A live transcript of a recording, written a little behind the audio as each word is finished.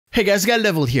Hey guys, got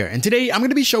Level here, and today I'm going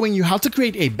to be showing you how to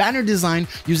create a banner design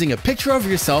using a picture of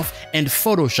yourself and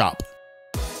Photoshop.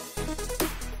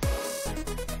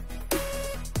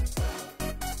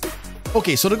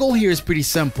 Okay, so the goal here is pretty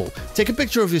simple. Take a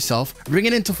picture of yourself, bring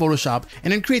it into Photoshop,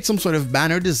 and then create some sort of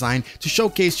banner design to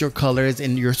showcase your colors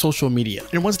in your social media.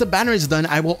 And once the banner is done,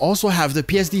 I will also have the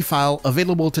PSD file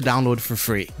available to download for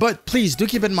free. But please do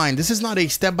keep in mind, this is not a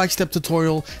step-by-step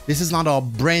tutorial. This is not a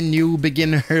brand new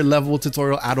beginner level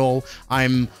tutorial at all.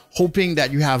 I'm hoping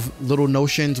that you have little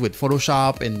notions with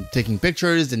Photoshop and taking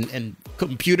pictures and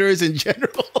computers in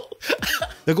general.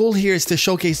 The goal here is to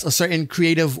showcase a certain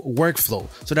creative workflow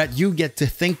so that you get to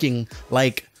thinking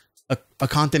like a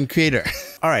content creator.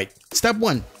 All right, step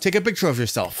one, take a picture of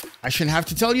yourself. I shouldn't have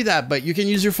to tell you that, but you can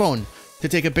use your phone to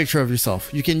take a picture of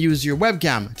yourself. You can use your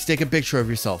webcam to take a picture of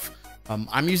yourself.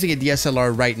 I'm using a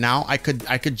DSLR right now. I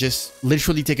could just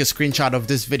literally take a screenshot of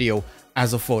this video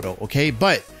as a photo, okay?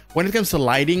 But when it comes to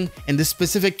lighting, in this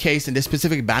specific case, in this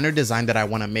specific banner design that I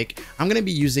want to make, I'm going to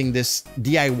be using this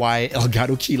DIY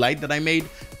Elgato key light that I made.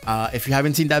 If you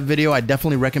haven't seen that video, I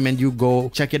definitely recommend you go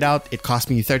check it out. It cost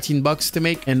me 13 bucks to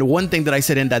make. And one thing that I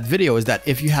said in that video is that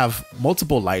if you have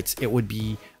multiple lights, it would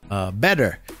be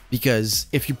better, because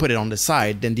if you put it on the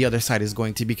side, then the other side is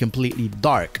going to be completely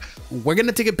dark. We're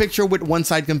gonna take a picture with one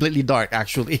side completely dark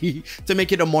actually to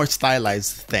make it a more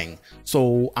stylized thing.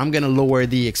 So I'm gonna lower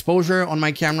the exposure on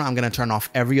my camera. I'm gonna turn off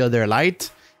every other light,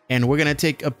 and we're gonna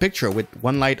take a picture with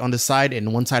one light on the side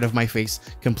and one side of my face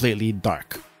completely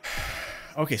dark.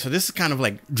 Okay, so this is kind of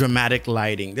like dramatic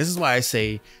lighting. This is why I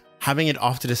say having it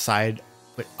off to the side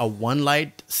with a one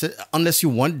light, unless you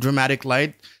want dramatic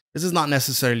light, this is not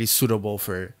necessarily suitable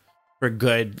for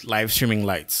good live streaming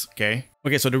lights, okay?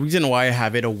 Okay, so the reason why I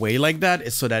have it away like that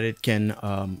is so that it can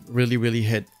really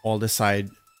hit all the side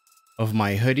of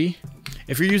my hoodie.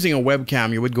 If you're using a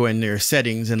webcam, you would go in your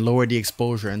settings and lower the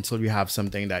exposure until you have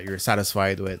something that you're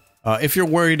satisfied with. If you're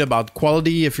worried about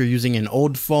quality, if you're using an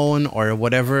old phone or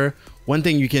whatever, one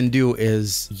thing you can do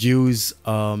is use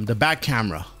the back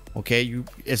camera, okay?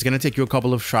 It's gonna take you a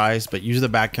couple of tries, but use the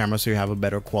back camera so you have a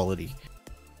better quality.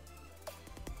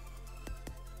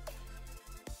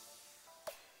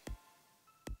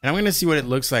 And I'm gonna see what it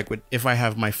looks like if I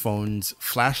have my phone's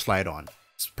flashlight on.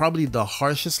 It's probably the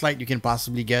harshest light you can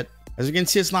possibly get. As you can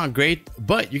see, it's not great,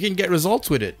 but you can get results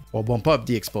with it. Or bump up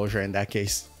the exposure in that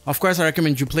case. Of course, I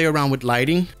recommend you play around with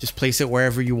lighting. Just place it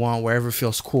wherever you want, wherever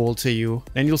feels cool to you.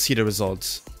 Then you'll see the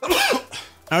results.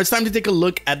 Now it's time to take a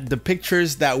look at the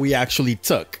pictures that we actually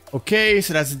took. Okay,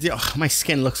 so that's the deal. Oh, my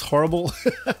skin looks horrible.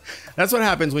 That's what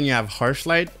happens when you have harsh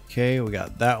light. Okay, we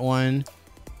got that one.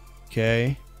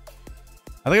 Okay.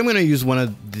 I think I'm gonna use one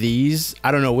of these.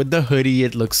 I don't know, with the hoodie,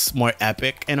 it looks more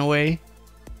epic in a way.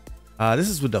 This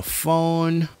is with the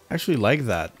phone. I actually like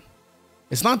that.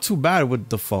 It's not too bad with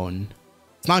the phone.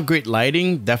 It's not great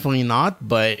lighting, definitely not,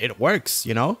 but it works,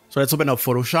 you know? So let's open up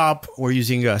Photoshop. We're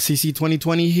using CC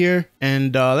 2020 here,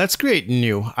 and let's create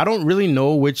new. I don't really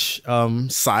know which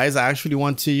size I actually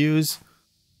want to use.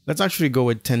 Let's actually go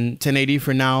with 1080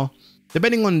 for now.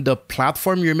 Depending on the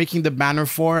platform you're making the banner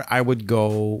for, I would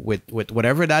go with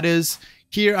whatever that is.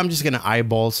 Here, I'm just gonna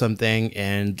eyeball something,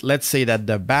 and let's say that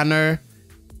the banner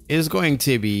is going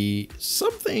to be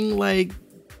something like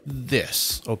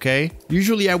this, okay?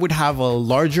 Usually I would have a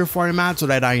larger format so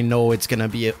that I know it's gonna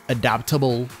be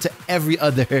adaptable to every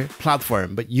other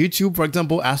platform. But YouTube, for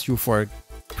example, asks you for a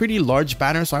pretty large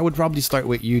banner, so I would probably start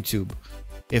with YouTube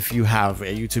if you have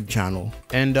a YouTube channel.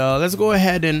 And let's go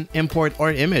ahead and import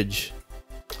our image.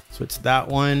 So it's that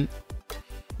one.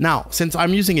 Now, since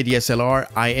I'm using a DSLR,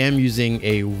 I am using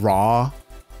a RAW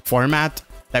format.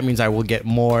 That means I will get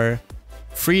more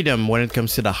freedom when it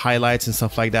comes to the highlights and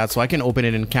stuff like that. So I can open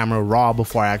it in Camera Raw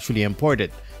before I actually import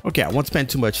it. Okay, I won't spend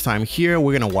too much time here.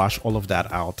 We're gonna wash all of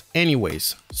that out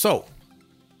anyways. So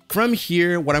from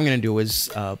here, what I'm gonna do is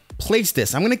place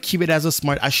this. I'm gonna keep it as a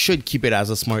smart, I should keep it as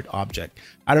a smart object.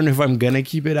 I don't know if I'm gonna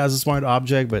keep it as a smart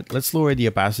object, but let's lower the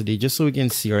opacity just so we can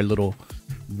see our little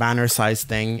banner size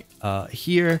thing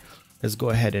here. Let's go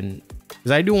ahead and,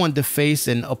 because I do want the face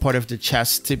and a part of the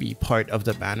chest to be part of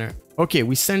the banner. Okay,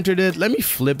 we centered it. Let me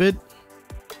flip it.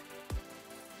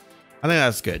 I think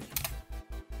that's good.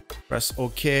 Press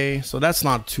OK. So that's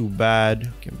not too bad.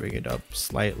 We can bring it up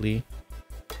slightly.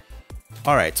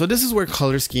 All right, so this is where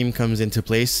color scheme comes into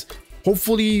place.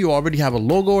 Hopefully you already have a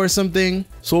logo or something.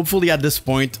 So hopefully at this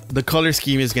point, the color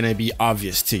scheme is gonna be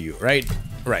obvious to you, right?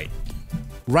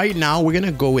 Right now, we're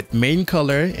gonna go with main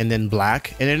color and then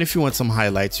black. And then if you want some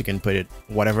highlights, you can put it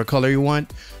whatever color you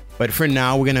want. But for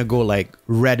now, we're gonna go like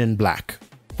red and black,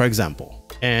 for example.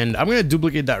 And I'm gonna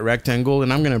duplicate that rectangle,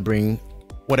 and I'm gonna bring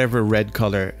whatever red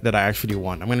color that I actually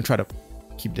want. I'm going to try to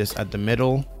keep this at the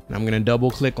middle, and I'm going to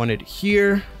double click on it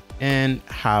here and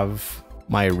have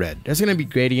my red. There's going to be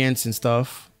gradients and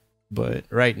stuff, but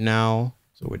right now,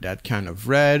 so with that kind of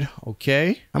red,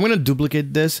 okay. I'm going to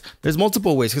duplicate this. There's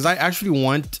multiple ways because I actually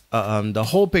want the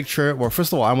whole picture. Well,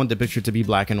 first of all, I want the picture to be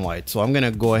black and white. So I'm going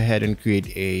to go ahead and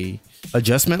create a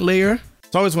adjustment layer.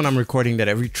 It's always when I'm recording that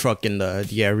every truck in the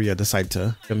area decide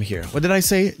to come here. What did I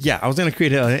say? Yeah, I was going to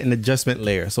create an adjustment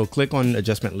layer. So click on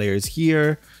adjustment layers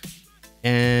here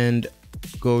and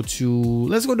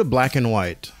let's go to black and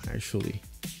white actually.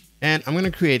 And I'm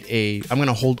going to I'm going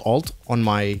to hold Alt on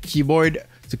my keyboard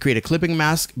to create a clipping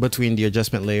mask between the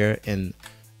adjustment layer and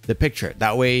the picture.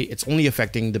 That way it's only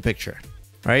affecting the picture,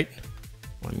 right?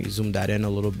 Let me zoom that in a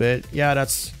little bit. Yeah,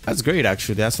 that's great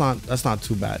actually. That's not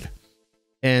too bad.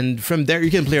 And from there you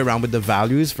can play around with the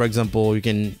values. For example, you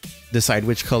can decide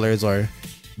which colors are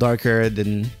darker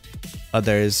than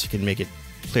others. You can make it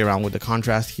play around with the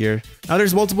contrast here. Now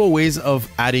there's multiple ways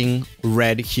of adding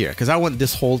red here because I want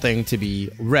this whole thing to be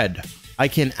red. I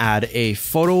can add a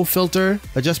photo filter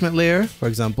adjustment layer, for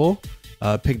example,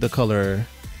 pick the color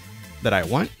that I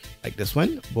want, like this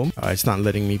one, boom. It's not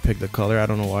letting me pick the color, I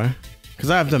don't know why. Because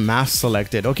I have the mask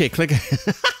selected. Okay, click,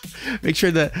 make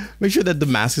sure that the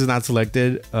mask is not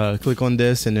selected. Click on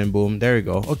this and then boom, there you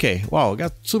go. Okay, wow,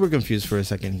 got super confused for a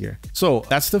second here. So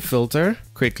that's the filter,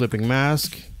 create clipping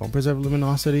mask, don't preserve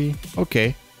luminosity.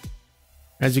 Okay,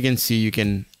 as you can see, you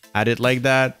can add it like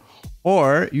that.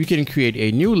 Or you can create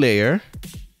a new layer.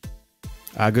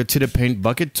 Go to the paint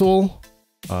bucket tool.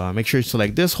 Make sure you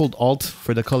select this, hold Alt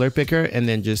for the color picker, and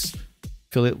then just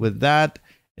fill it with that.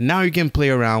 And now you can play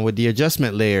around with the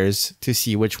adjustment layers to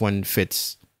see which one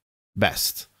fits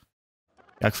best.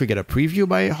 You actually get a preview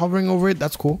by hovering over it.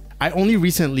 That's cool. I only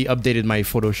recently updated my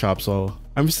Photoshop, so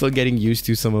I'm still getting used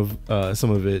to some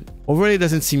of it. Overlay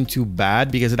doesn't seem too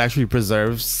bad because it actually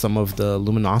preserves some of the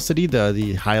luminosity,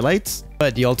 the highlights.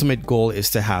 But the ultimate goal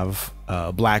is to have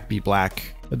black be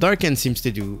black. The darken seems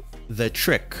to do the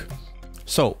trick.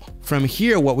 So from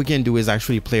here, what we can do is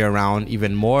actually play around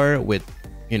even more with,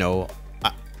 you know,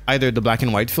 either the black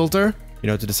and white filter, you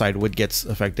know, to decide what gets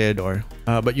affected, or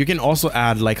but you can also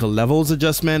add like a levels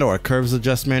adjustment or a curves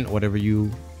adjustment, whatever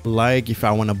you like. If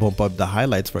I want to bump up the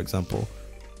highlights, for example,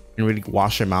 and really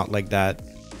wash them out like that,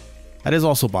 that is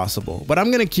also possible. But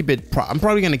I'm gonna keep it, I'm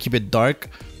probably gonna keep it dark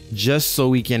just so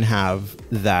we can have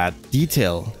that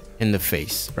detail in the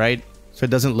face, right? So it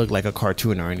doesn't look like a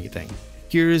cartoon or anything.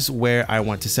 Here's where I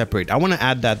want to separate. I want to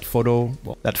add that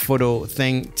photo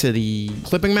thing to the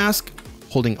clipping mask,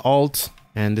 holding Alt.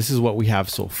 And this is what we have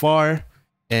so far.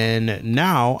 And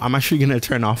now I'm actually going to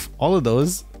turn off all of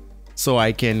those so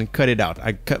I can cut it out.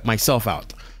 I cut myself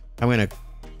out. I'm going to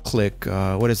click,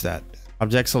 what is that?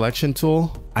 Object selection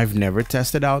tool. I've never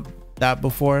tested out that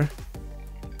before.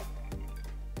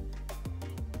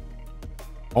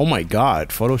 Oh my God,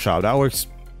 Photoshop, that works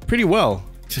pretty well.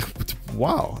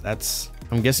 Wow,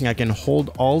 I'm guessing I can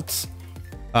hold Alt,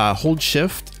 hold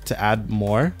Shift to add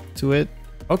more to it.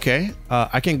 Okay,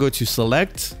 I can go to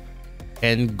select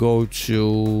and go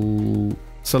to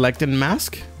select and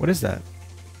mask. What is that?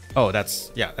 Oh, that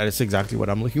is exactly what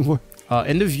I'm looking for.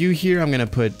 In the view here, I'm gonna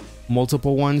put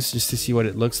multiple ones just to see what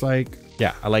it looks like.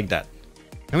 Yeah, I like that.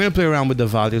 I'm gonna play around with the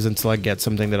values until I get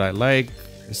something that I like.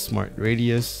 Smart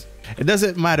radius. It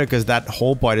doesn't matter because that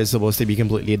whole part is supposed to be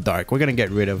completely dark. We're gonna get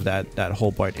rid of that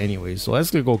whole part anyway. So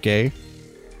let's click OK.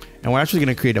 And we're actually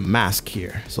gonna create a mask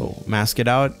here. So mask it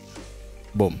out.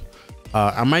 Boom.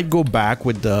 I might go back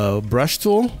with the brush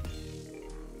tool.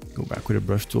 Go back with the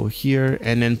brush tool here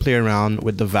and then play around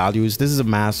with the values. This is a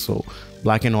mask, so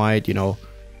black and white, you know,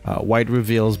 white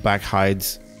reveals, black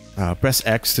hides. Press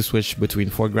X to switch between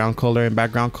foreground color and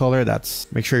background color.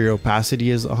 Make sure your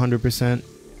opacity is 100%.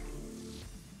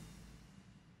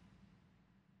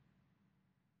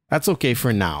 That's okay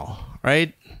for now,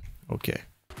 right? Okay.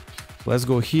 Let's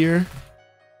go here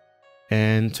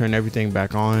and turn everything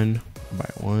back on by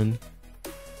one.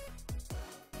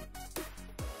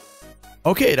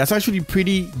 Okay, that's actually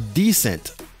pretty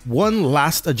decent. One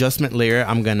last adjustment layer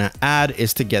I'm gonna add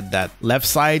is to get that left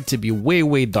side to be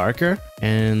way darker.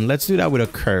 And let's do that with a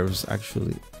curves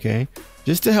actually, okay?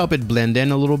 Just to help it blend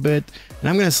in a little bit. And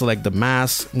I'm gonna select the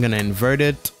mask, I'm gonna invert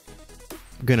it.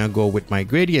 I'm gonna go with my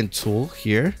gradient tool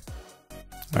here.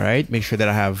 All right, make sure that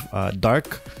I have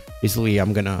dark. Basically,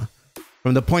 I'm gonna,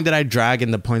 from the point that I drag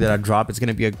and the point that I drop, it's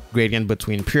gonna be a gradient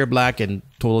between pure black and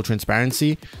total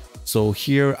transparency. So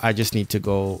here, I just need to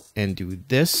go and do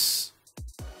this.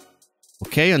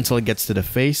 Okay, until it gets to the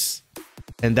face.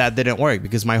 And that didn't work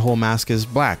because my whole mask is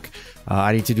black.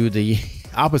 I need to do the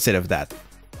opposite of that.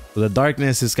 So the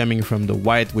darkness is coming from the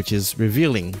white, which is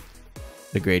revealing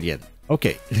the gradient.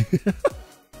 Okay.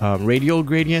 Radial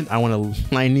gradient. I want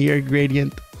a linear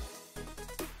gradient.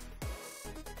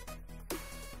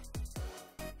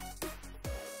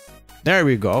 There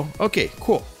we go. Okay,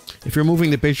 cool. If you're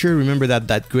moving the picture, remember that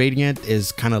that gradient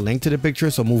is kind of linked to the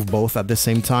picture. So move both at the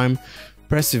same time.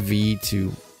 Press V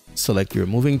to select your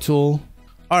moving tool.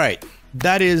 All right,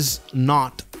 that is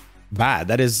not bad.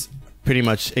 That is pretty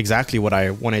much exactly what I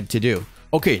wanted to do.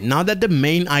 Okay, now that the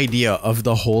main idea of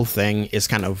the whole thing is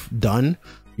kind of done,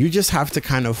 you just have to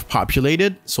kind of populate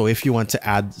it. So if you want to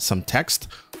add some text,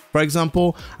 for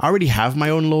example, I already have my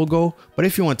own logo, but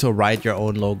if you want to write your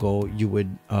own logo, you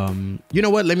would, you know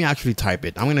what? Let me actually type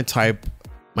it. I'm going to type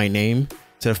my name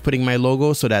instead of putting my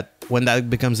logo so that when that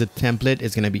becomes a template,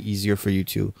 it's going to be easier for you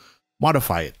to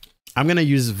modify it. I'm going to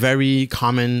use very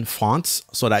common fonts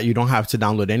so that you don't have to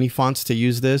download any fonts to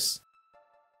use this.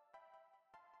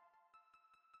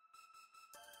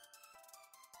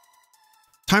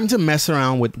 Time to mess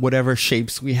around with whatever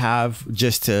shapes we have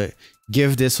just to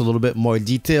give this a little bit more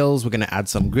details. We're going to add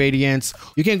some gradients.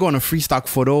 You can go on a free stock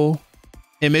photo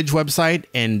image website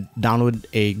and download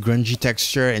a grungy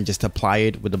texture and just apply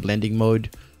it with the blending mode.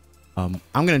 I'm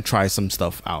going to try some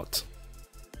stuff out.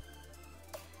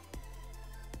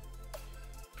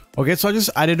 Okay, so I just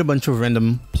added a bunch of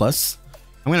random plus.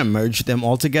 I'm going to merge them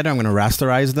all together. I'm going to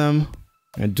rasterize them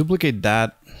and duplicate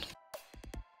that.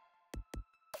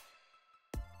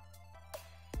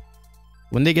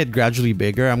 When they get gradually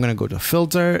bigger, I'm going to go to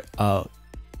filter,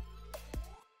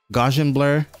 Gaussian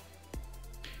blur,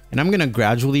 and I'm going to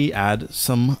gradually add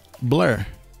some blur.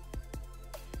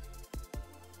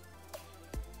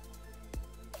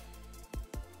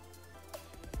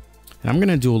 And I'm going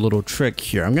to do a little trick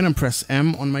here. I'm going to press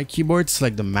M on my keyboard,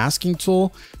 select the masking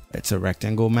tool. It's a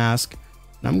rectangle mask.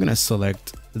 And I'm going to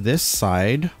select this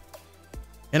side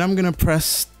and I'm going to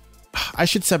press, I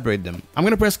should separate them. I'm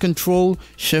going to press Control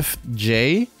Shift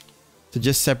J to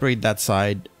just separate that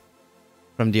side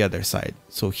from the other side.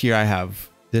 So here I have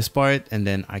this part and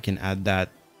then I can add that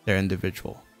there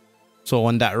individual. So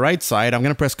on that right side, I'm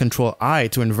going to press Control I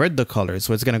to invert the color.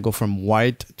 So it's going to go from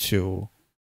white to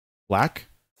black.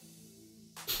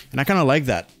 And I kind of like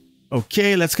that.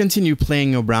 Okay, let's continue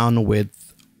playing around with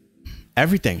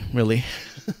everything, really.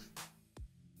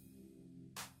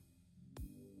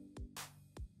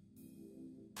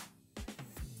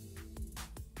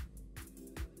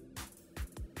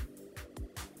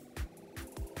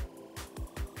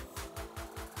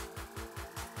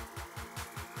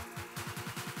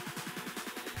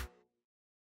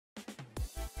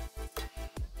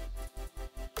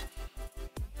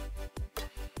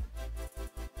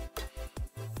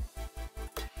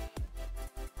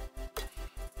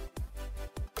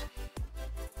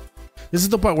 This is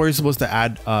the part where you're supposed to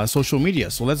add social media.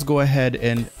 So let's go ahead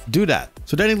and do that.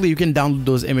 So technically you can download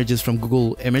those images from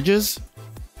Google Images.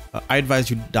 I advise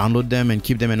you download them and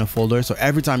keep them in a folder. So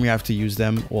every time you have to use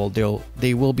them, well,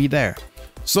 they will be there.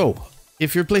 So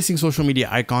if you're placing social media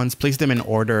icons, place them in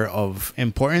order of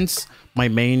importance. My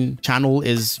main channel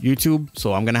is YouTube.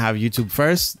 So I'm going to have YouTube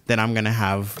first, then I'm going to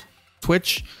have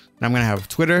Twitch, and I'm going to have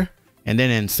Twitter, and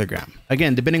then Instagram.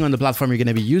 Again, depending on the platform you're going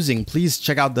to be using, please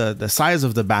check out the size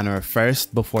of the banner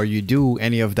first before you do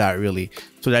any of that, really,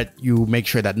 so that you make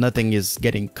sure that nothing is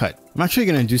getting cut. I'm actually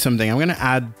going to do something. I'm going to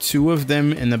add 2 of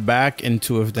them in the back and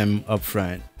 2 of them up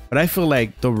front. But I feel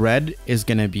like the red is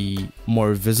going to be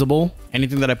more visible.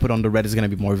 Anything that I put on the red is going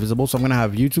to be more visible. So I'm going to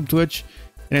have YouTube, Twitch,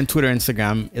 and then Twitter,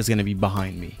 Instagram is going to be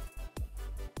behind me.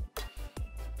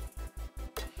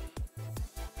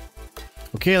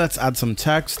 Okay, let's add some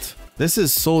text. This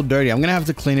is so dirty. I'm going to have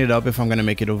to clean it up if I'm going to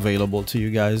make it available to you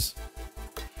guys.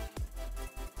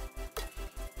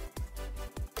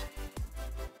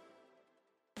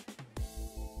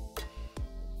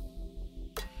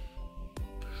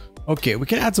 Okay, we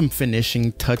can add some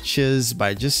finishing touches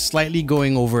by just slightly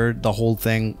going over the whole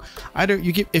thing. Either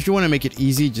you can, if you want to make it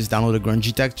easy, just download a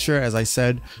grungy texture, as I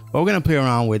said. But we're going to play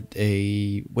around with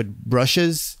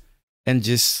brushes and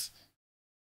just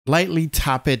lightly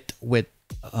tap it with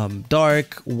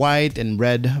dark, white, and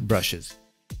red brushes.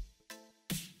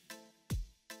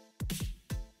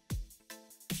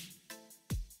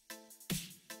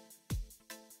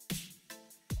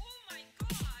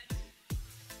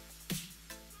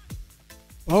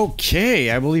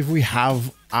 Okay, I believe we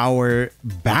have our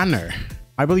banner.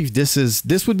 I believe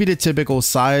this would be the typical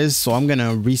size, so I'm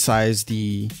gonna resize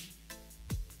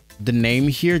the name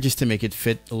here just to make it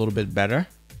fit a little bit better.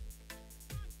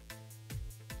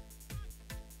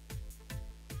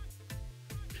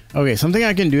 Okay, something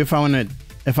I can do if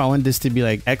if I want this to be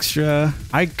like extra,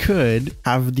 I could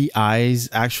have the eyes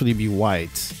actually be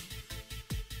white.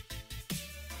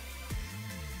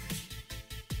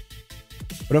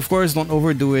 But of course, don't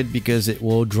overdo it because it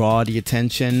will draw the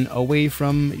attention away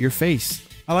from your face.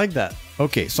 I like that.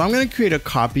 Okay, so I'm going to create a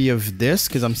copy of this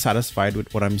because I'm satisfied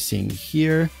with what I'm seeing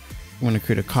here. I'm going to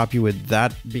create a copy with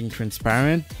that being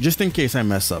transparent just in case I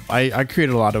mess up. I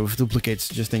created a lot of duplicates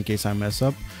just in case I mess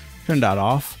up. Turn that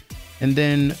off. And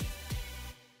then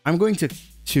I'm going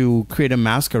to create a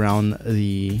mask around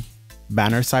the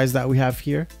banner size that we have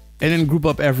here and then group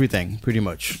up everything pretty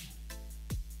much.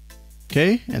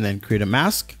 Okay, and then create a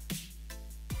mask.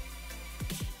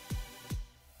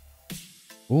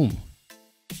 Boom.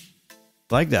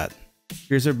 Like that.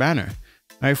 Here's our banner.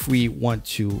 Now if we want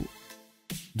to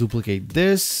duplicate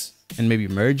this and maybe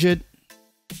merge it,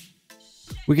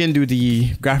 we can do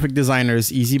the graphic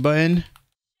designer's easy button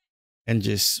and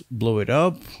just blow it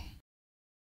up.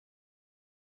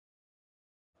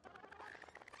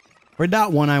 For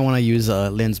that one, I want to use a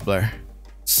lens blur.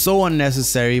 So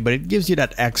unnecessary, but it gives you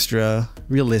that extra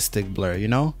realistic blur, you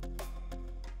know?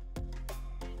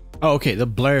 Oh, okay, the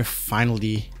blur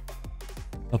finally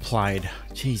applied.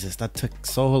 Jesus, that took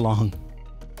so long.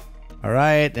 All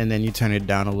right, and then you turn it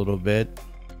down a little bit.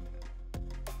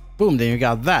 Boom, then you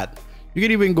got that. You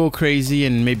can even go crazy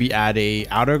and maybe add a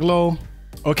outer glow.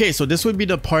 Okay, so this would be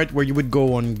the part where you would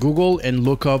go on Google and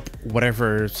look up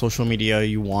whatever social media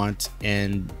you want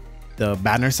and the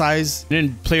banner size, and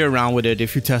then play around with it.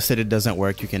 If you test it, it doesn't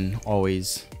work, you can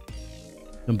always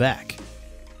come back.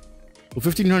 So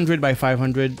 1500 by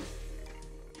 500.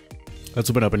 Let's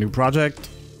open up a new project.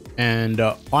 And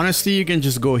honestly, you can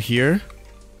just go here,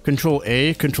 Control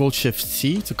A, Control Shift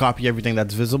C to copy everything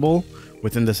that's visible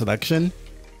within the selection,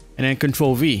 and then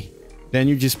Control V. Then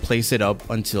you just place it up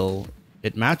until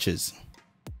it matches.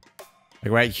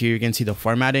 Like right here, you can see the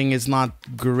formatting is not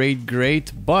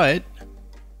great, but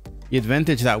the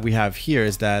advantage that we have here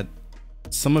is that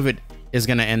some of it is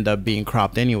going to end up being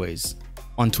cropped anyways,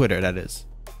 on Twitter, that is.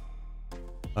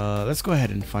 Let's go ahead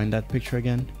and find that picture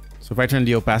again. So if I turn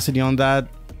the opacity on that,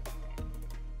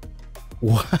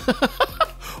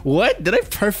 what? Did I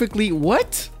perfectly,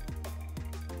 what?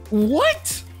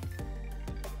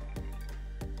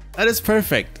 That is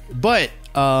perfect. But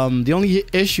the only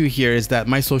issue here is that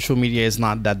my social media is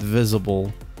not that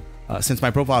visible since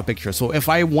my profile picture. So if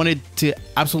I wanted to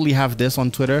absolutely have this on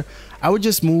Twitter, I would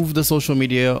just move the social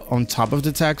media on top of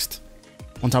the text,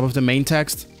 on top of the main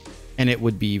text, and it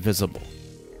would be visible.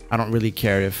 I don't really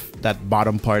care if that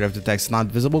bottom part of the text is not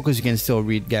visible because you can still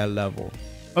read get level.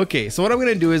 Okay, so what I'm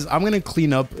going to do is I'm going to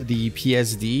clean up the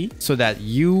PSD so that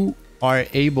you are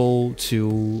able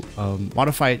to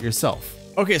modify it yourself.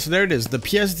 Okay, so there it is. The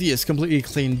PSD is completely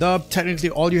cleaned up. Technically,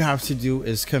 all you have to do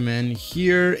is come in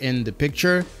here in the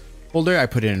picture folder. I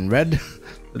put it in red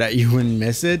so that you wouldn't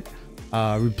miss it.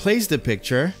 Replace the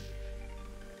picture.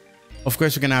 Of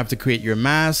course, you're going to have to create your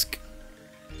mask.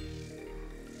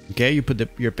 Okay, you put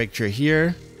your picture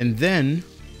here, and then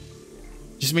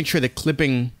just make sure the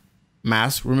clipping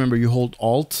mask, remember you hold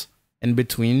Alt in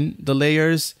between the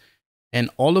layers, and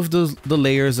all of the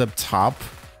layers up top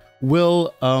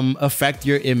will affect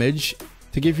your image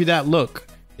to give you that look.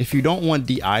 If you don't want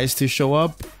the eyes to show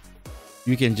up,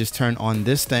 you can just turn on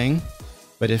this thing,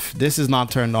 but if this is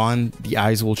not turned on, the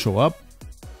eyes will show up.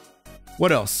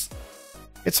 What else?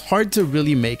 It's hard to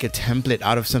really make a template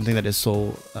out of something that is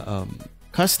so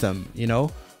custom, you know?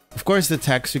 Of course, the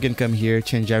text, you can come here,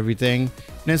 change everything.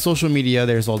 And then social media,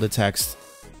 there's all the text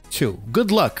too.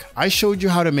 Good luck. I showed you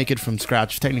how to make it from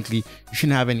scratch. Technically, you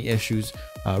shouldn't have any issues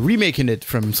remaking it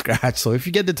from scratch. So if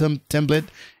you get the template,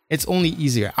 it's only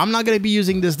easier. I'm not going to be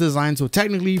using this design. So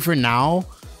technically for now,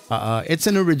 it's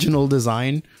an original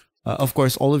design. Of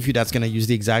course, all of you that's going to use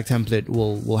the exact template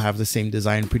will have the same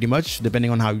design pretty much, depending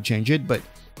on how you change it. But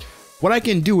what I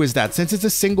can do is that since it's a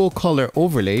single color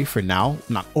overlay for now,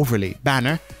 not overlay,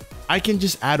 banner, I can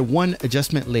just add one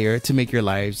adjustment layer to make your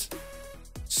lives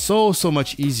so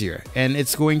much easier. And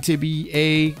it's going to be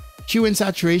a hue and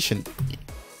saturation.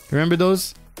 Remember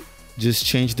those? Just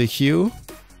change the hue.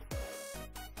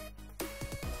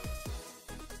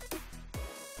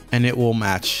 And it will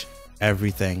match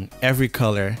everything, every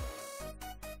color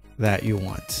that you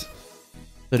want,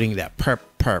 including that perp.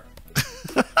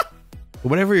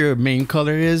 Whatever your main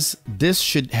color is, this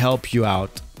should help you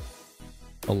out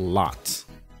a lot.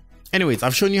 Anyways,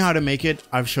 I've shown you how to make it.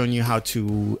 I've shown you how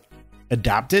to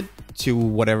adapt it to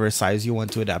whatever size you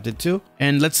want to adapt it to,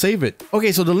 and let's save it.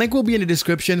 Okay, so the link will be in the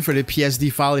description for the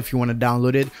PSD file if you want to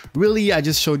download it. Really, I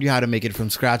just showed you how to make it from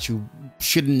scratch. You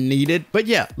shouldn't need it. But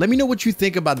yeah, let me know what you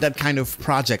think about that kind of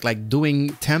project, like doing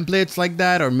templates like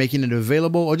that, or making it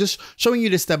available, or just showing you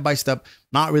the step-by-step,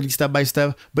 not really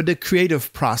step-by-step, but the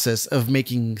creative process of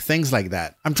making things like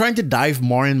that. I'm trying to dive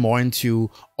more and more into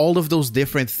all of those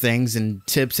different things and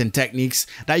tips and techniques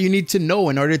that you need to know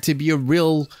in order to be a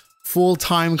real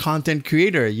full-time content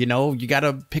creator. You know, you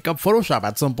gotta pick up Photoshop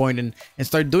at some point and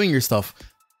start doing your stuff.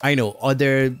 I know,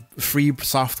 other free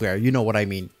software, you know what I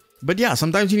mean. But yeah,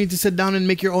 sometimes you need to sit down and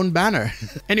make your own banner.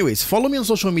 Anyways, follow me on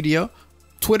social media.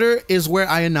 Twitter is where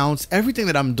I announce everything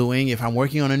that I'm doing. If I'm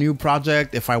working on a new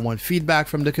project, if I want feedback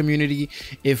from the community,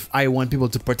 if I want people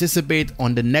to participate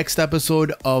on the next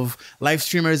episode of Live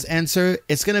Streamers Answer,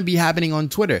 it's going to be happening on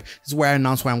Twitter. This is where I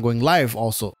announce when I'm going live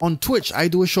also. On Twitch, I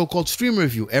do a show called Stream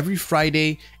Review every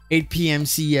Friday, 8 p.m.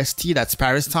 CEST, that's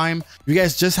Paris time. You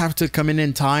guys just have to come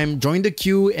in time, join the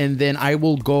queue, and then I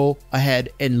will go ahead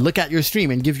and look at your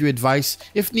stream and give you advice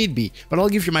if need be. But I'll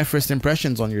give you my first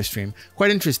impressions on your stream.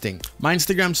 Quite interesting. My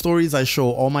Instagram stories, I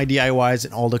show all my DIYs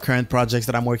and all the current projects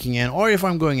that I'm working in, or if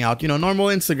I'm going out, you know, normal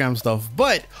Instagram stuff.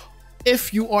 But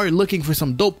if you are looking for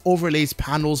some dope overlays,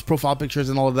 panels, profile pictures,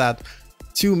 and all of that,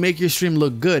 to make your stream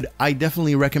look good, I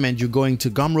definitely recommend you going to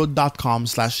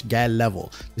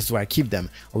gumroad.com/GaelLevel. This is where I keep them.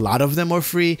 A lot of them are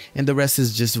free and the rest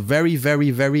is just very, very,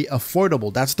 very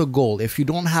affordable. That's the goal. If you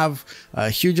don't have a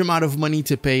huge amount of money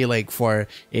to pay like for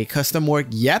a custom work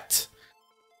yet,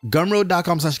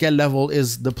 gumroad.com/GaelLevel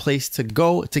is the place to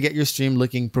go to get your stream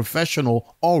looking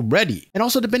professional already. And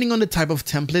also, depending on the type of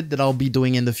template that I'll be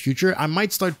doing in the future, I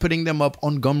might start putting them up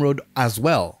on Gumroad as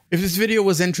well. If this video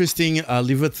was interesting,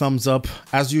 leave a thumbs up.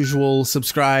 As usual,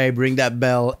 subscribe, ring that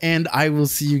bell, and I will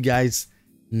see you guys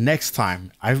next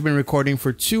time. I've been recording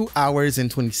for 2 hours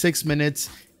and 26 minutes.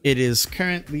 It is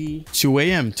currently 2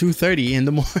 a.m., 2:30 in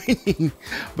the morning,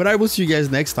 but I will see you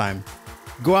guys next time.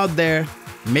 Go out there,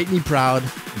 make me proud.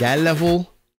 GaelLevel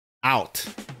out.